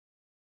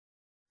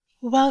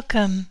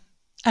Welcome.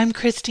 I'm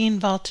Christine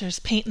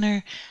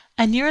Valters-Paintner,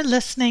 and you're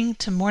listening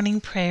to Morning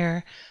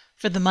Prayer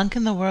for the Monk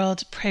in the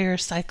World prayer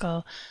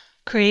cycle,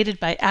 created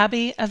by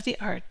Abbey of the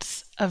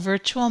Arts, a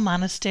virtual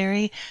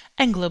monastery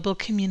and global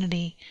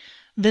community.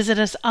 Visit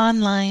us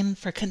online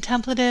for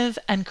contemplative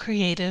and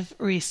creative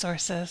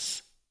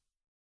resources.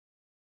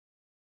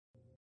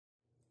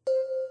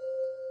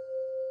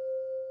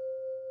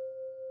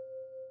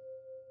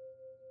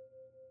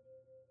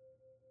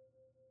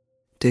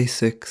 Day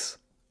 6,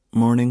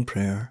 Morning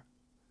Prayer,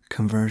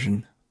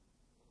 Conversion.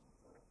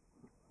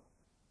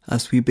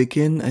 As we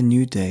begin a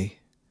new day,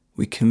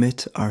 we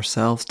commit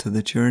ourselves to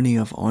the journey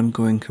of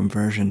ongoing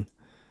conversion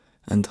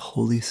and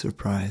holy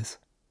surprise.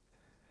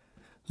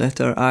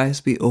 Let our eyes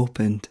be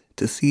opened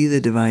to see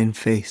the divine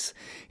face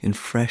in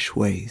fresh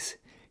ways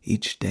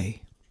each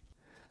day.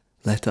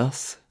 Let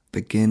us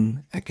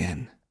begin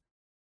again.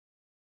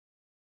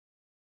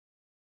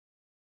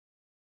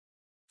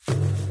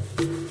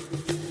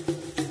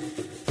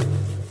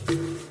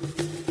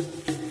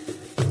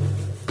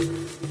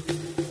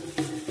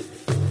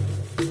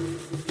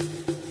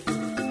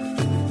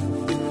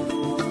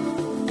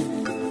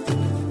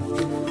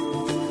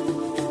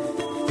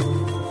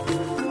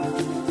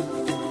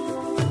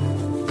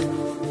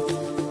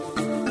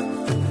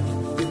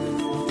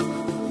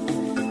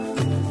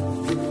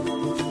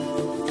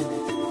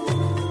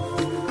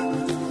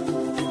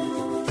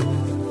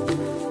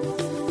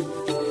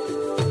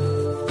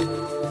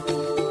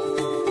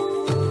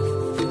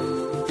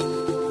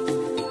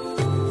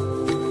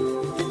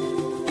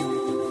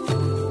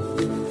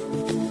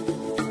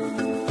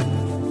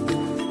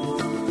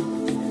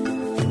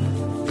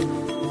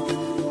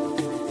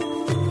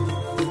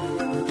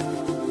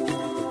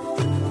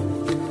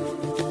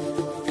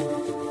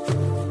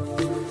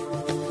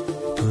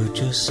 Put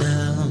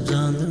yourselves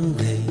on the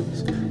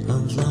ways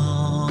of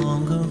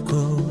long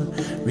ago.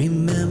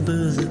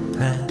 Remember the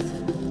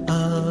path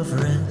of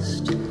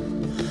rest.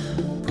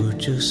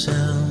 Put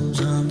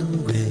yourselves on the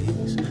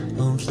ways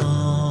of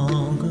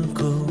long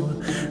ago.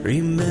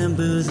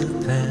 Remember the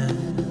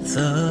path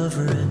of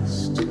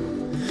rest.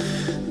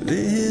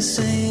 This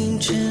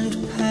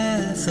ancient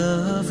path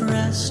of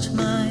rest,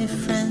 my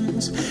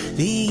friends,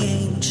 the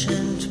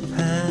ancient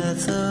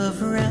path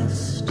of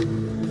rest.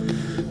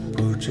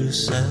 Put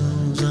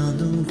yourselves on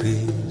the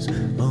ways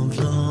of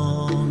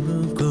long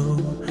ago.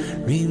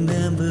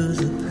 Remember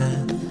the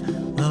path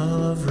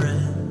of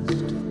rest.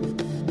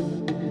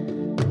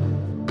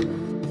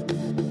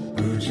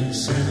 Put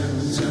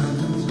yourselves on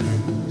the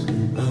ways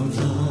of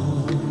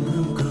long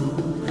ago.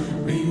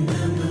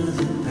 Remember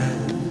the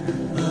path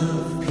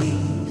of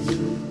peace.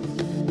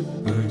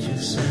 Put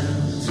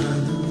yourselves on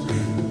the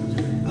ways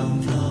of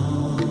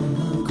long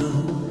ago.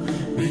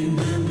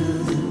 Remember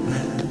the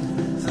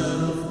path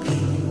of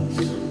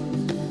peace.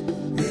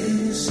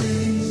 This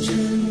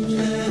ancient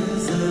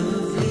path of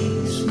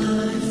peace,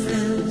 my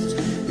friends,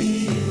 the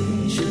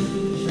ancient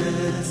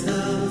path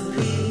of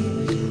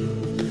peace.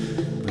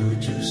 Put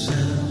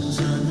yourselves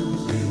on the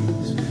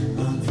ways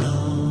of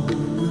long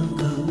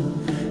ago.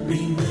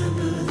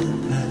 Remember the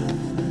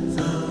path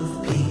of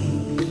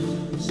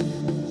peace.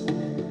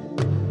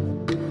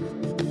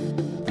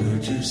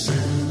 Put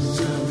yourselves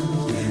on the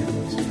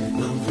ways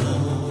of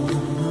long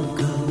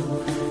ago.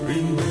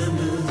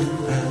 Remember the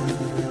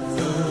path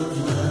of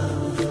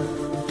love.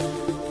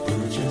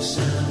 Put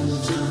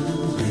yourselves on the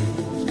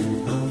ways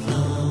of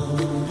long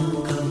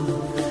ago.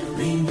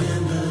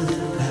 Remember the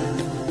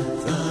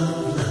path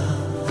of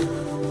love.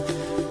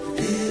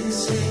 This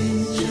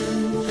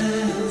ancient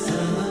path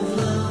of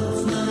love,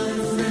 my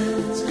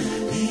friends,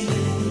 the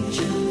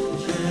ancient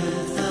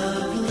path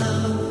of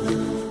love.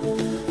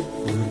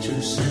 Put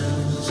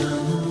yourselves on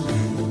the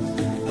ways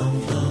of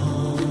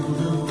long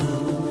ago.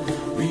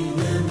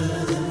 Remember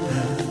the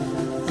path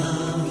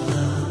of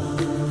love.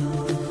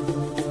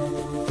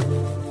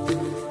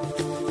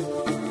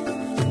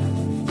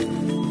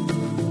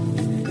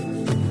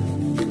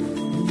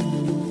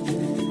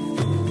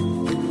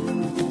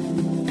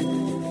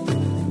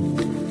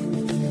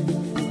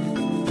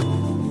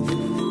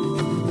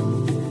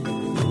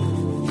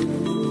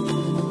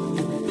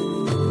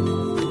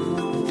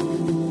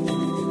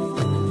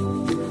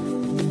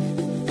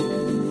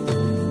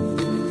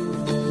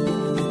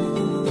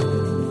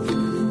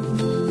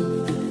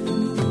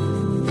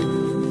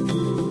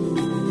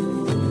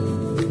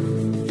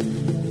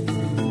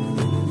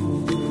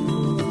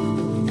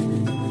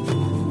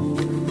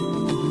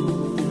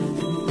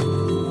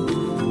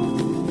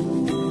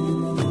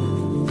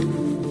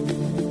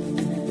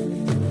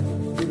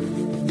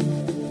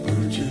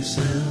 Put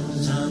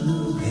yourselves on the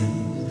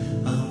ways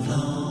of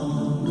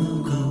long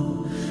ago.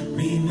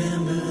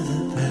 Remember the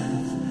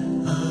path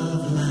of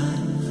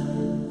life.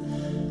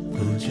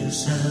 Put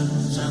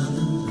yourselves on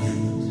the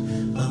ways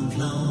of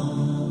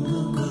long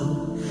ago.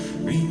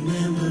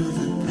 Remember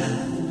the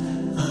path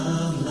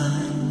of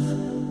life.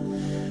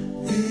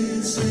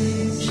 This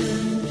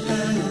ancient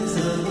path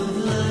of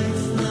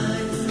life, my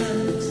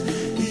friends,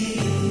 the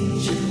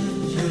ancient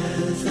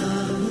path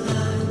of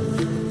life.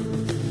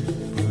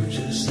 Put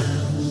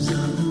yourselves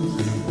on the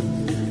ways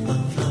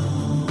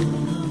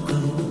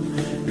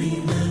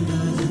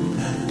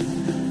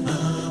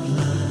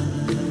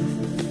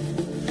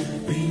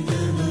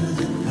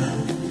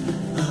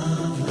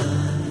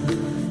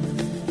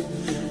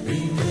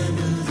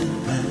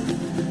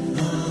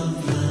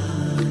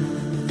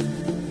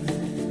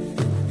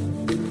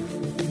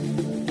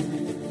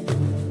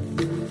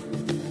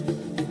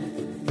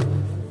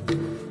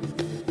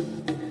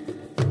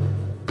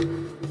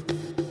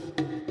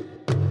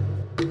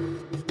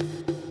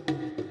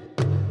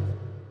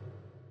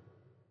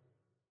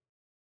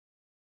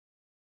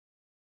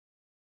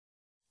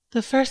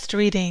The first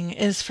reading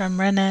is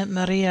from Rene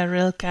Maria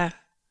Rilke.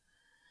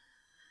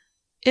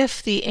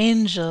 If the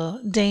angel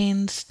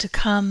deigns to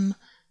come,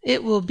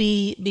 it will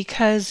be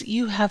because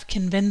you have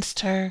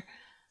convinced her,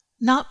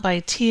 not by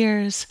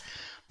tears,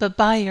 but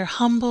by your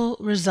humble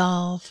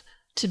resolve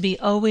to be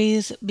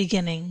always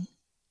beginning,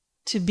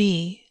 to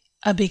be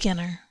a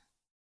beginner.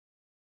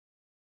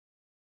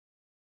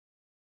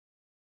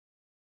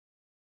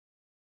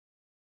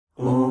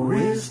 O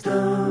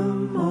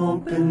wisdom,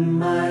 open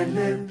my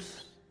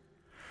lips,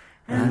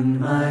 and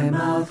my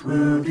mouth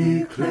will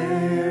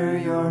declare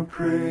your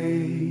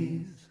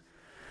praise.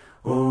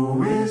 O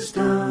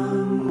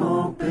wisdom,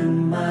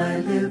 open my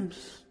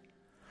lips,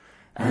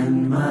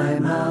 and my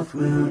mouth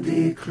will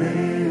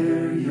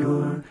declare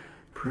your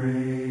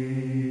praise.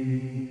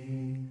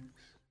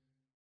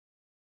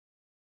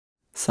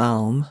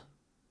 Psalm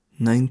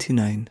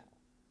 99.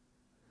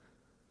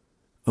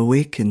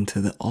 Awaken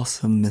to the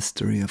awesome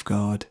mystery of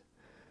God,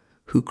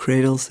 who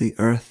cradles the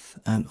earth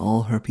and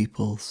all her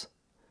peoples,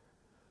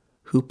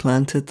 who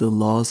planted the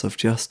laws of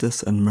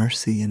justice and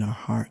mercy in our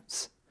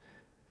hearts,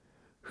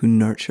 who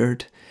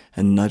nurtured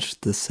and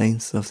nudged the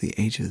saints of the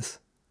ages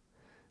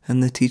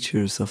and the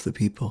teachers of the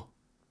people,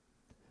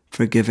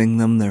 forgiving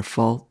them their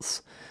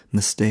faults,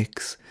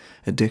 mistakes,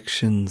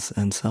 addictions,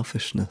 and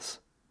selfishness,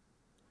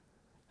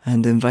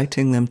 and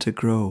inviting them to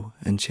grow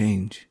and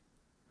change.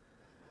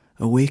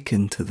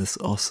 Awaken to this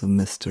awesome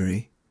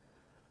mystery.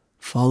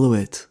 Follow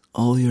it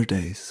all your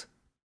days.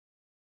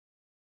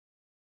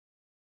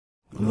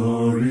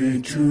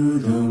 Glory to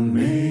the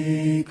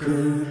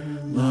Maker,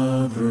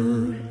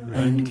 Lover,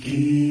 and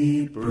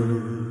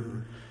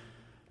Keeper,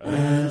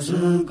 as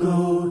a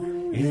go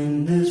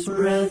in this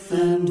breath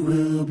and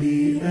will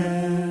be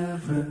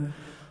ever.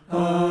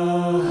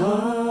 Amen.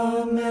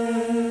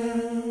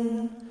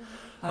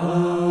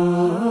 Amen.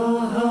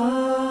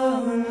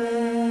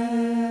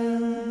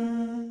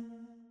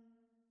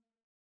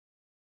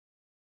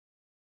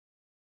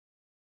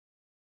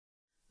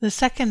 The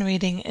second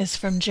reading is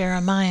from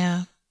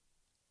Jeremiah.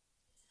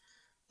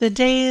 The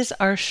days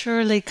are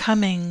surely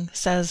coming,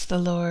 says the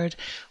Lord,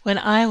 when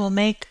I will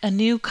make a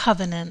new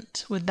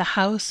covenant with the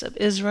house of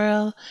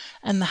Israel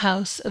and the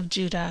house of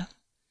Judah.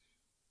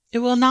 It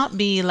will not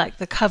be like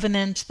the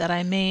covenant that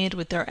I made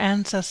with their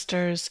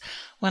ancestors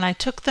when I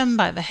took them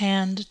by the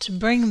hand to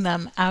bring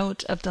them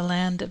out of the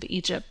land of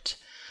Egypt,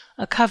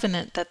 a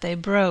covenant that they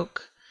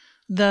broke,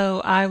 though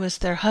I was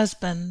their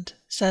husband,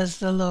 says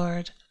the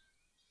Lord.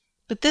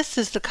 But this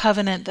is the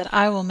covenant that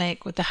I will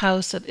make with the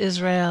house of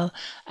Israel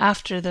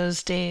after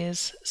those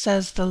days,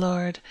 says the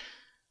Lord.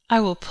 I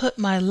will put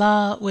my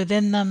law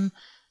within them,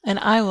 and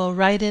I will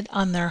write it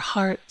on their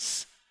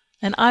hearts,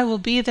 and I will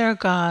be their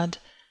God,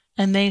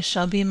 and they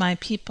shall be my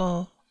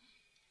people.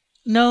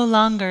 No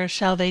longer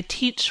shall they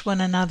teach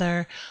one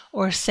another,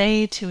 or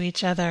say to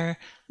each other,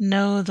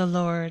 Know the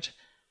Lord,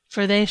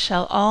 for they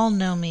shall all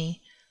know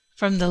me,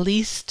 from the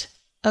least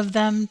of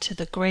them to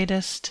the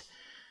greatest,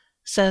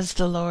 says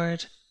the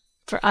Lord.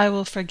 For I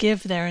will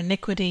forgive their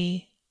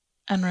iniquity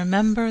and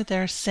remember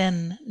their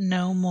sin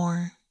no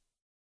more.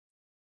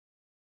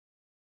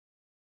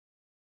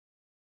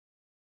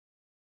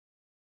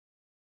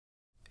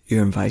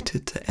 You're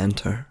invited to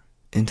enter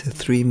into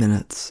 3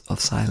 minutes of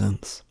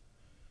silence.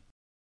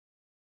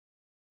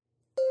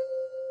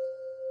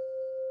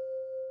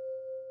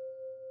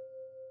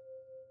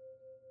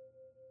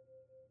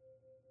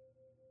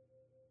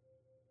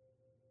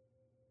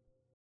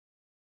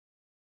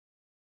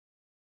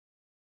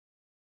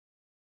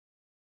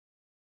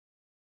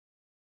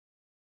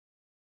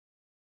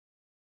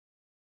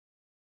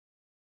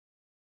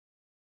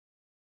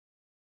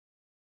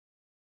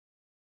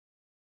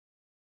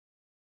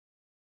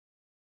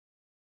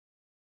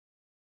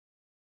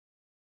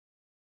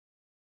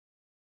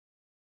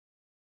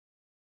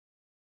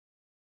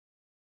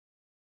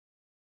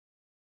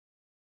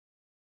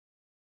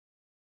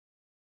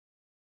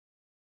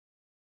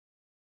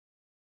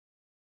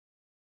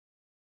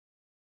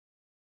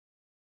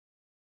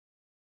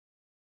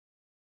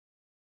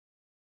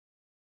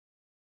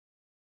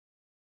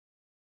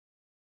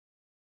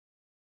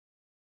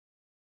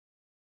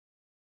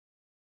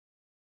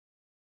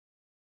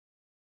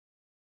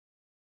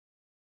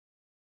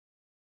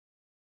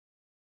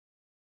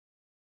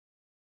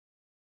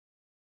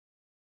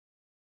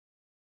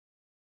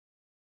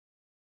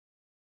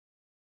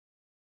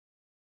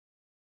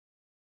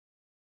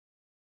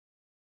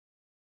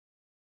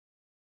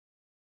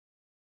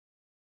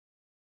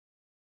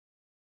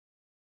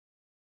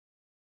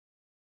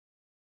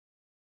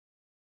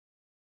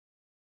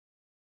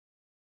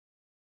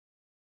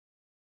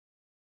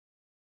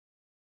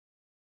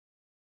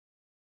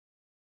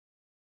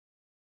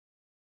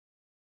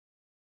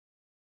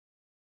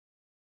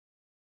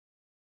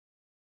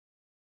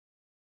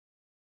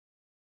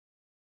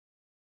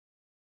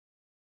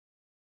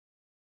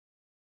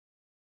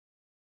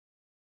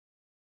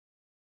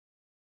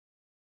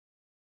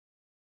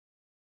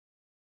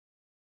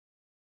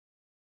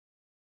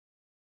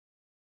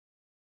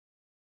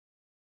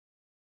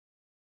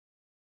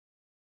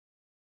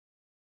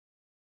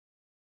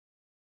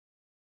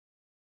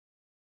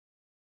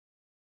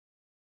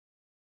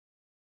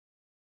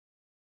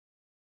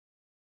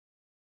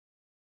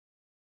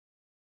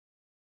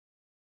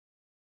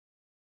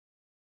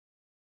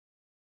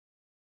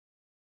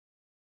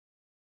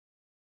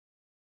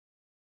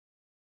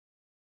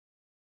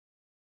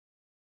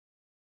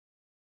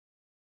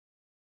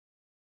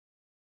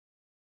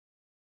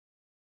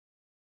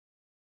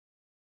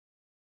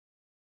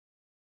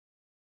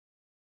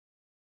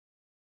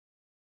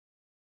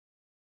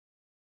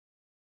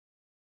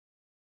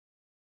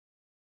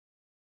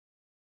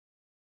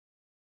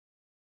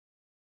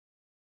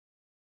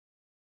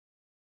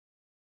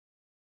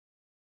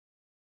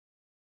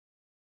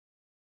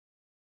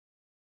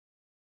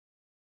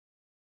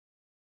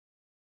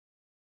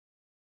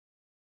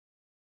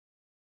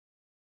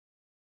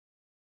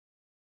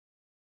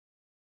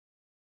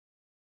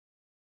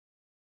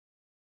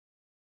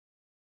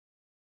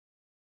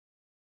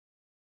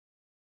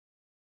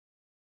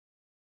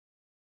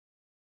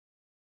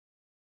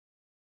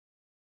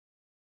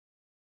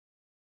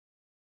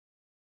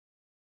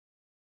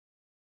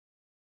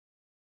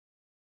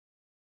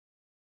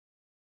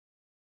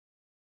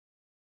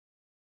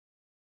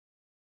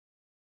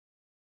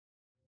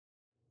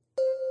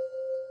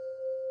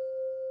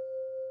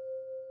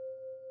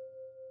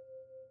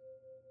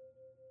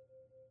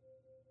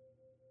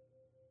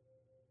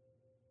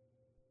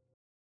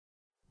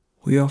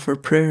 We offer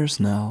prayers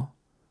now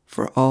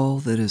for all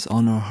that is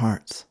on our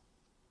hearts.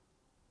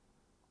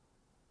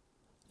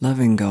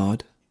 Loving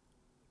God,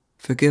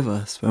 forgive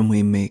us when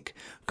we make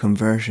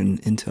conversion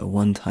into a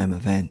one-time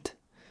event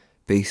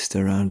based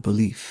around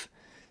belief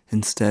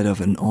instead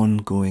of an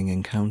ongoing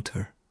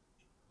encounter.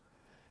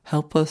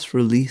 Help us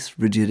release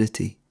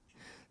rigidity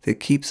that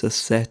keeps us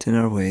set in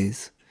our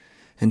ways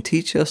and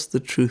teach us the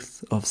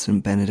truth of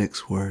St.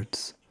 Benedict's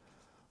words.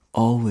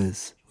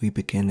 Always we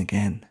begin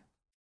again.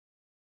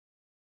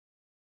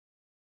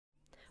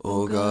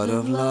 O God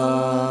of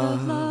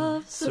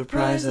love,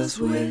 surprise us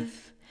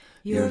with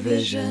your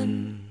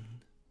vision.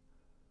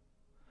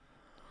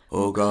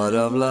 O God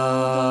of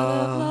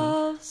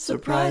love,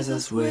 surprise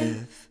us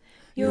with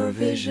your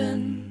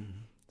vision.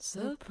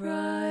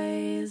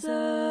 Surprise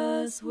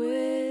us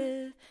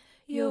with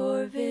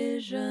your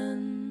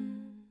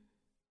vision.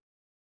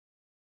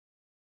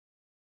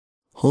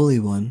 Holy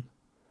One,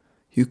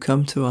 you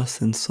come to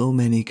us in so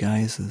many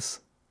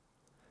guises.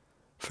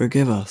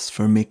 Forgive us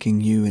for making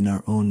you in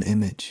our own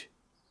image.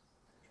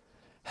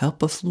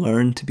 Help us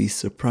learn to be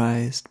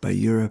surprised by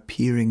your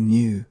appearing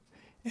new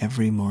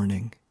every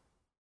morning.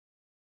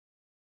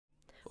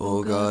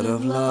 O God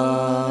of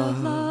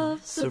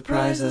love,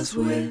 surprise us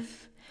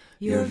with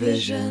your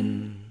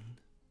vision.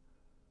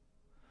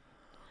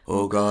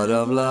 O God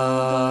of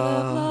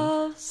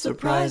love,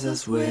 surprise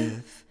us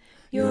with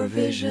your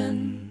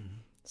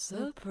vision.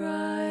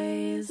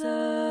 Surprise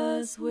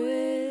us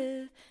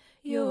with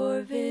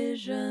your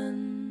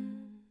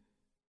vision.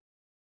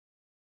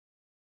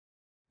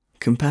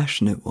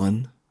 Compassionate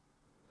One,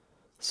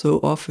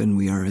 so often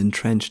we are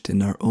entrenched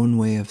in our own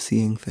way of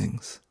seeing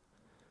things,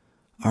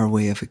 our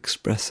way of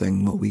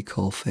expressing what we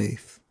call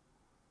faith.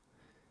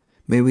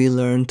 May we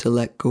learn to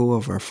let go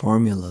of our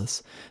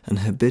formulas and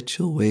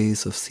habitual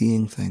ways of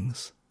seeing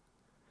things,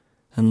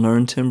 and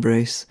learn to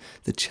embrace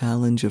the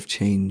challenge of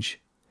change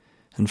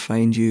and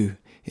find you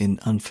in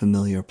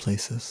unfamiliar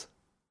places.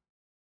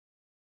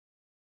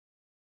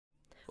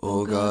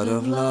 O God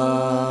of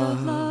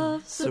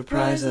love,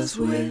 surprise us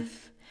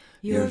with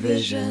your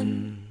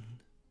vision.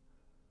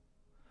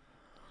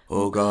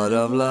 O God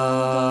of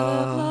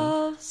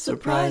love,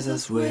 surprise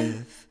us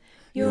with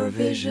your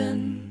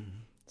vision.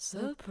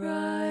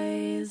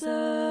 Surprise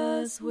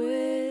us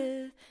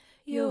with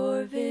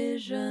your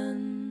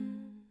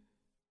vision.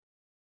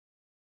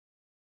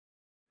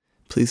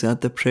 Please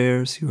add the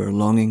prayers you are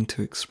longing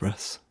to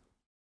express.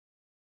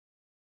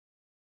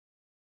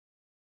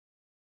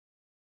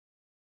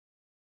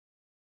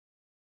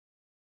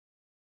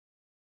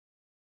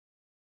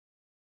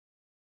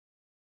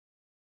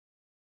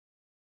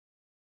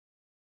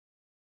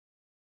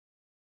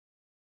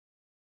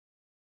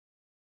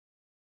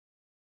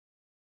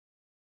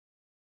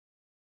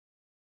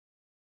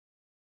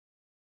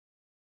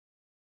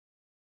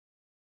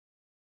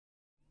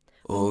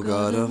 O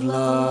God of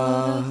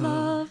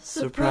love,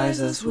 surprise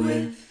us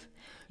with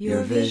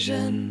your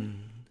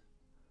vision.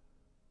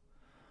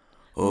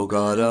 O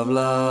God of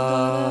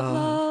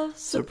love,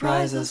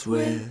 surprise us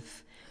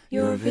with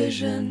your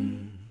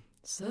vision.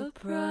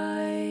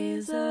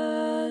 Surprise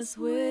us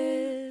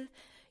with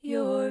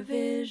your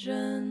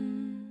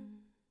vision.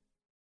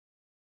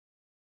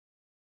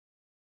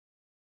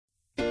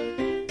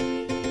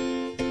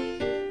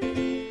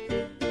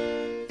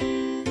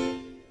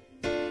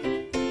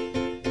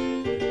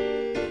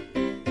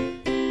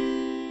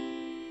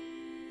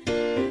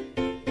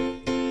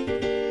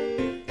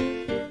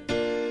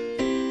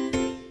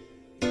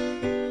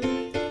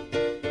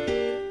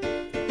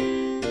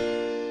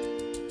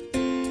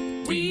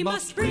 We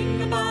must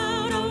bring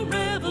about a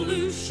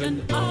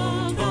revolution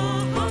of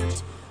our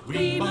heart.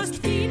 We must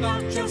feed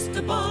not just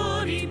the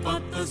body,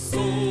 but the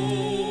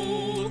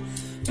soul.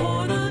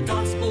 For the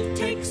gospel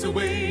takes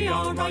away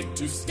our right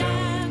to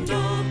stand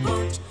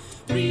apart.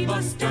 We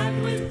must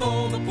stand with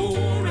all the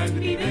poor and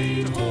be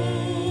made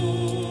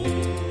whole.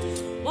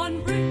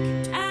 One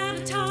brick at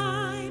a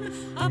time,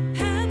 a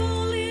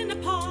pebble in a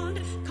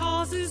pond,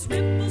 causes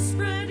ripples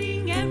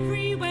spreading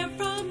everywhere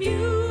from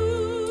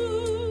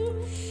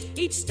you.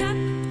 Each step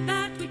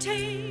that we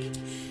take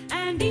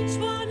and each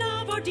one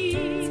of our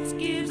deeds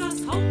gives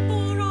us hope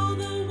for all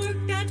the work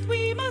that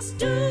we must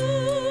do.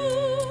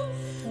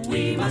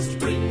 We must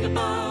bring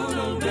about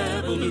a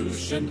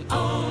revolution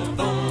of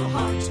the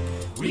heart.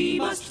 We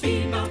must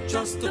feed not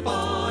just the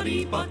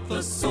body but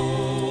the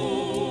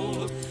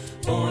soul.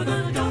 For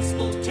the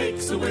gospel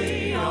takes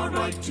away our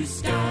right to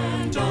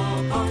stand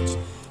apart.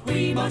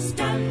 We must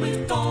stand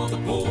with all the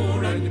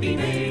poor and be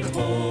made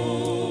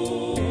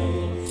whole.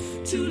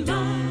 To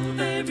love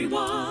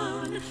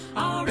everyone,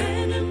 our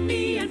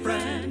enemy and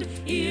friend,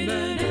 in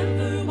an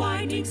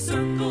ever-widening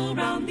circle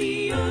round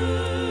the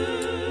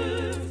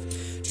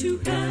earth. To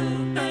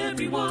help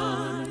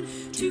everyone,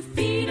 to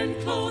feed and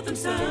clothe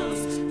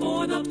themselves,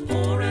 for the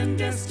poor and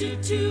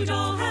destitute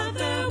all have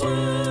their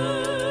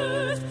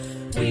worth.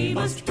 We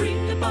must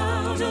bring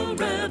about a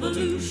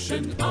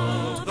revolution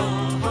of the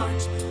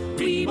heart.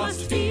 We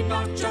must feed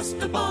not just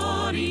the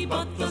body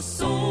but the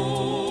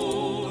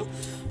soul.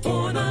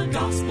 For the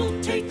gospel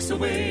takes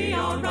away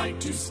our right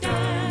to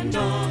stand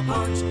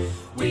apart.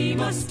 We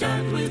must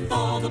stand with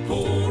all the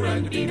poor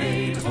and be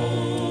made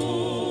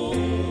whole.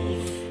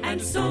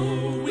 And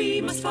so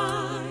we must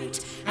fight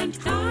and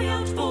cry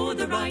out for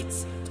the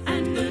rights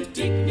and the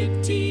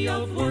dignity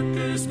of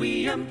workers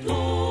we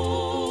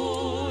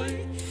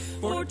employ.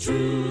 For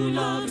true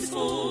love is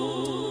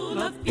full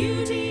of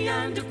beauty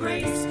and of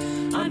grace,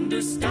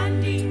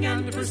 understanding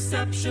and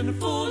perception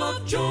full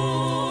of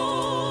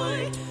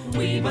joy.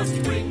 We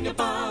must bring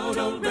about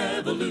a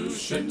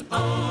revolution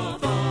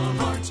of the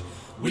heart.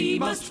 We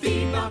must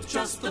feed not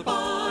just the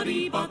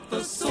body but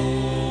the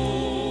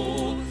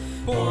soul.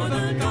 For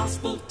the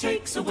gospel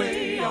takes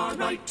away our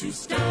right to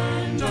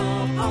stand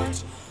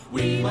apart.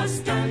 We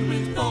must stand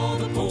with all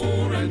the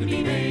poor and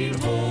be made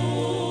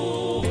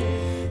whole.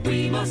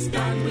 We must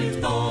stand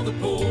with all the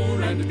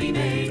poor and be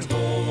made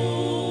whole.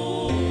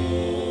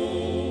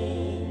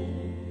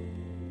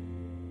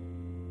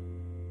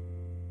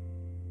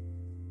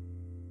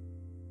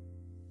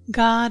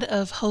 God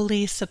of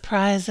holy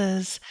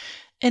surprises,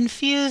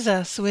 infuse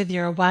us with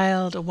your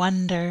wild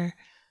wonder.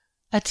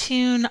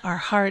 Attune our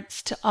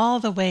hearts to all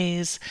the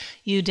ways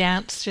you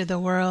dance through the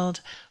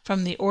world,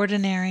 from the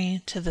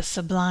ordinary to the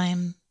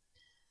sublime.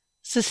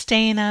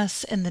 Sustain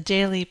us in the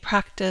daily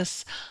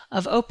practice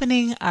of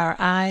opening our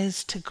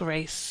eyes to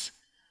grace.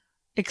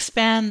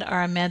 Expand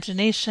our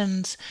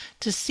imaginations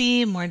to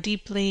see more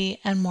deeply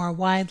and more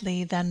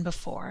widely than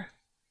before.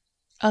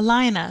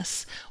 Align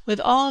us with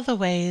all the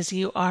ways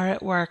you are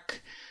at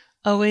work,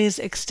 always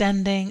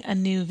extending a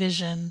new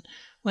vision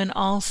when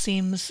all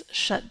seems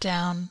shut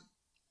down.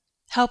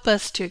 Help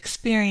us to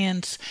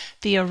experience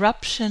the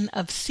eruption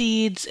of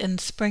seeds in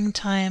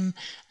springtime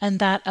and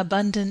that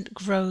abundant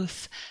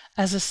growth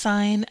as a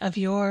sign of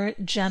your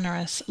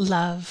generous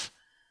love.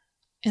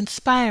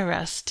 Inspire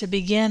us to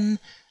begin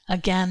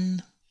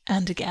again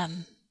and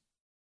again.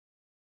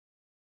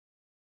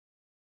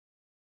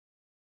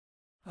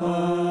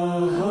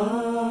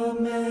 Ah.